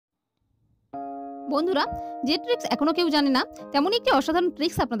বন্ধুরা, যে ট্রিক্স এখনো কেউ জানে না তেমনই একটি অসাধারণ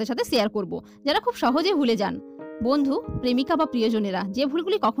ট্রিক্স আপনাদের সাথে শেয়ার করব, যারা খুব সহজে ভুলে যান। বন্ধু, প্রেমিকা বা প্রিয়জনেরা যে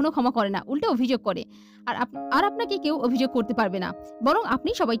ভুলগুলি কখনো ক্ষমা করে না, উল্টে অভিযোগ করে। আর আপনাকে কেউ অভিযোগ করতে পারবে না, বরং আপনি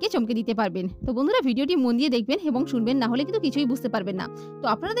সবাইকে চমকে দিতে পারবেন। তো বন্ধুরা, ভিডিওটি মন দিয়ে দেখবেন এবং শুনবেন, না হলে কিন্তু কিছুই বুঝতে পারবেন না। তো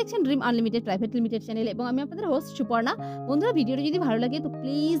আপনারা দেখছেন dream unlimited private limited channel এবং আমি আপনাদের হোস্ট সুপর্ণা। বন্ধুরা, ভিডিওটি যদি ভালো লাগে তো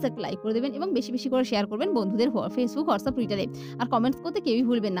প্লিজ একটা লাইক করে দেবেন এবং বেশি বেশি করে শেয়ার করবেন বন্ধুদের ফেসবুক, হোয়াটসঅ্যাপ, টুইটারে। আর কমেন্টস করতে কেউই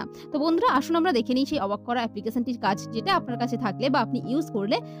ভুলবেন না। তো বন্ধুরা, আসুন আমরা দেখে নিই সেই অবাক করা অ্যাপ্লিকেশনটির কাজ, যেটা আপনার কাছে থাকলে বা আপনি ইউজ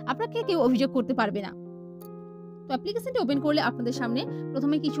করলে আপনাকে কেউ অভিযোগ করতে পারবে না। তো অ্যাপ্লিকেশনটি ওপেন করলে আপনাদের সামনে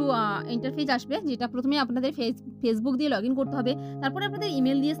প্রথমে কিছু ইন্টারফেস আসবে, যেটা প্রথমে আপনাদের ফেসবুক দিয়ে লগ ইন করতে হবে, তারপরে আপনাদের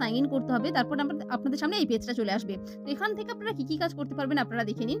ইমেল দিয়ে সাইন ইন করতে হবে, তারপর আপনাদের সামনে এই পেজটা চলে আসবে। তো এখান থেকে আপনারা কি কি কাজ করতে পারবেন আপনারা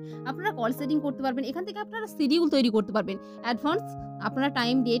দেখে নিন। আপনারা কল সেটিং করতে পারবেন, এখান থেকে আপনারা শিডিউল তৈরি করতে পারবেন। অ্যাডভান্স আপনারা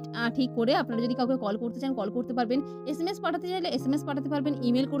টাইম ডেট ঠিক করে আপনারা যদি কাউকে কল করতে চান কল করতে পারবেন, SMS পাঠাতে চাইলে SMS পাঠাতে পারবেন,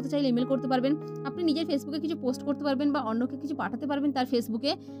 ইমেল করতে চাইলে ইমেল করতে পারবেন। আপনি নিজের ফেসবুকে কিছু পোস্ট করতে পারবেন বা অন্যকে কিছু পাঠাতে পারবেন তার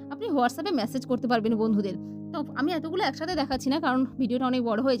ফেসবুকে। আপনি হোয়াটসঅ্যাপে মেসেজ করতে পারবেন বন্ধুদের। তো আমি এতগুলো একসাথে দেখাচ্ছি না, কারণ ভিডিওটা অনেক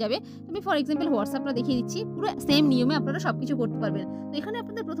বড় হয়ে যাবে। আমি ফর এক্সাম্পল হোয়াটসঅ্যাপটা দেখিয়ে দিচ্ছি, পুরো সেম নিয়মে আপনারা সবকিছু করতে পারবেন। তো এখানে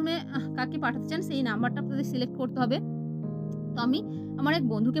আপনাদের প্রথমে কাকে পাঠাতে চান সেই নাম্বারটা আপনাদের সিলেক্ট করতে হবে। তো আমি আমার এক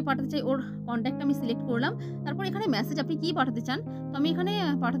বন্ধুকে পাঠাতে চাই, ওর কন্ট্যাক্ট আমি সিলেক্ট করলাম। তারপর এখানে মেসেজ আপনি কি পাঠাতে চান, তো আমি এখানে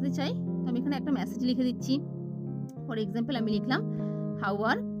পাঠাতে চাই, তো আমি এখানে একটা মেসেজ লিখে দিচ্ছি। ফর এক্সাম্পল আমি লিখলাম হাউ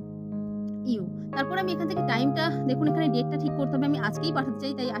আর ইউ। তারপর আমি এখান থেকে টাইমটা দেখুন, এখানে ডেটটা ঠিক করতে হবে। আমি আজকেই পাঠাতে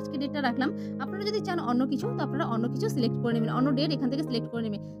চাই, তাই আজকে ডেটটা রাখলাম। আপনারা যদি চান অন্য কিছু, তো আপনারা অন্য কিছু সিলেক্ট করে নেবেন, অন্য ডেট এখান থেকে সিলেক্ট করে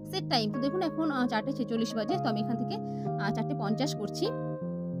নেবেন। সেট টাইম, তো দেখুন এখন 4:46 বাজে, তো আমি এখান থেকে 4:50 করছি।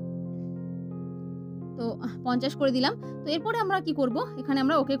 তো 50 করে দিলাম। তো এরপরে আমরা কি করব, এখানে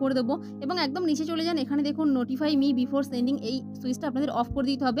আমরা ওকে করে দেবো এবং একদম নিচে চলে যান। এখানে দেখুন নোটিফাই মি বিফোর সেন্ডিং, এই সুইচটা আপনাদের অফ করে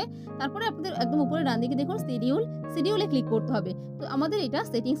দিতে হবে। তারপরে আপনাদের একদম উপরে ডান দিকে দেখুন শিডিউলে ক্লিক করতে হবে। তো আমাদের এটা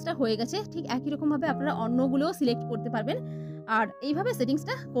সেটিংসটা হয়ে গেছে। ঠিক একই রকমভাবে আপনারা অন্যগুলোও সিলেক্ট করতে পারবেন আর এইভাবে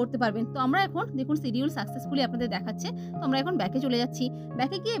সেটিংসটা করতে পারবেন। তো আমরা এখন দেখুন শিডিউল সাকসেসফুলি আপনাদের দেখাচ্ছে। তো আমরা এখন ব্যাকে চলে যাচ্ছি।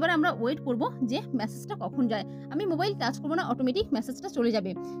 ব্যাকে গিয়ে এবার আমরা ওয়েট করব যে মেসেজটা কখন যায়। আমি মোবাইল টাচ করবো না, অটোমেটিক মেসেজটা চলে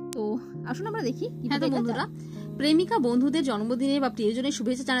যাবে। তো আসুন আমরা দেখি। বন্ধুরা, প্রেমিকা বন্ধুদের জন্মদিনে বা প্রিয়জনের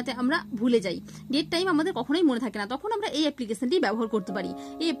শুভেচ্ছা জানাতে আমরা ভুলে যাই, ডেট টাইম আমাদের কখনোই মনে থাকে না, তখন আমরা এই অ্যাপ্লিকেশনটি ব্যবহার করতে পারি।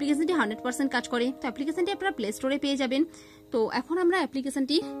 এই অ্যাপ্লিকেশনটি 100% কাজ করে। তো অ্যাপ্লিকেশনটি আপনারা প্লে স্টোরে পেয়ে যাবেন। তো এখন আমরা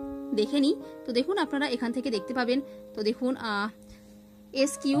অ্যাপ্লিকেশনটি দেখে নিই। তো দেখুন আপনারা এখান থেকে দেখতে পাবেন। তো দেখুন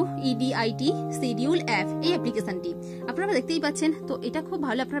SQEDIT শিডিউল অ্যাপ, এই অ্যাপ্লিকেশনটি আপনারা দেখতেই পাচ্ছেন। তো এটা খুব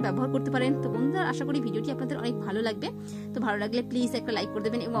ভালো, আপনারা ব্যবহার করতে পারেন। তো বন্ধুরা, আশা করি ভিডিওটি আপনাদের অনেক ভালো লাগবে। তো ভালো লাগলে প্লিজ একটা লাইক করে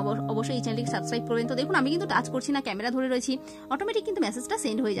দেবেন এবং অবশ্যই এই চ্যানেলটিকে সাবস্ক্রাইব করবেন। তো দেখুন আমি কিন্তু টাচ করছি না, ক্যামেরা ধরে রয়েছি, অটোমেটিক কিন্তু মেসেজটা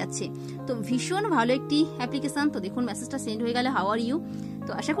সেন্ড হয়ে যাচ্ছে। তো ভীষণ ভালো একটি অ্যাপ্লিকেশন। তো দেখুন মেসেজটা সেন্ড হয়ে গেল, হাউ আর ইউ।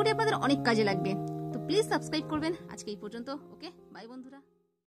 তো আশা করি আপনাদের অনেক কাজে লাগবে। তো প্লিজ সাবস্ক্রাইব করবেন। আজকে এই পর্যন্ত। ওকে, বাই বন্ধুরা।